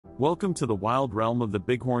Welcome to the wild realm of the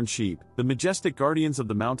Bighorn Sheep, the majestic guardians of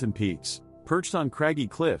the mountain peaks. Perched on craggy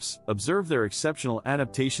cliffs, observe their exceptional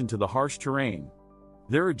adaptation to the harsh terrain.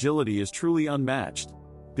 Their agility is truly unmatched.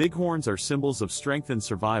 Bighorns are symbols of strength and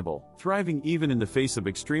survival, thriving even in the face of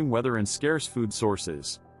extreme weather and scarce food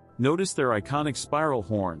sources. Notice their iconic spiral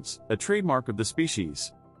horns, a trademark of the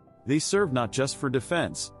species. They serve not just for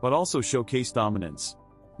defense, but also showcase dominance.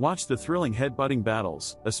 Watch the thrilling head-butting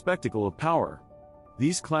battles, a spectacle of power.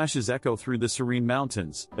 These clashes echo through the serene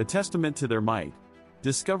mountains, a testament to their might.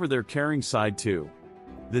 Discover their caring side too.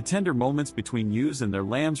 The tender moments between ewes and their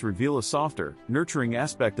lambs reveal a softer, nurturing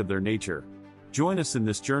aspect of their nature. Join us in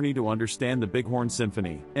this journey to understand the Bighorn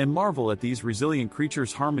Symphony, and marvel at these resilient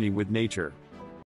creatures' harmony with nature.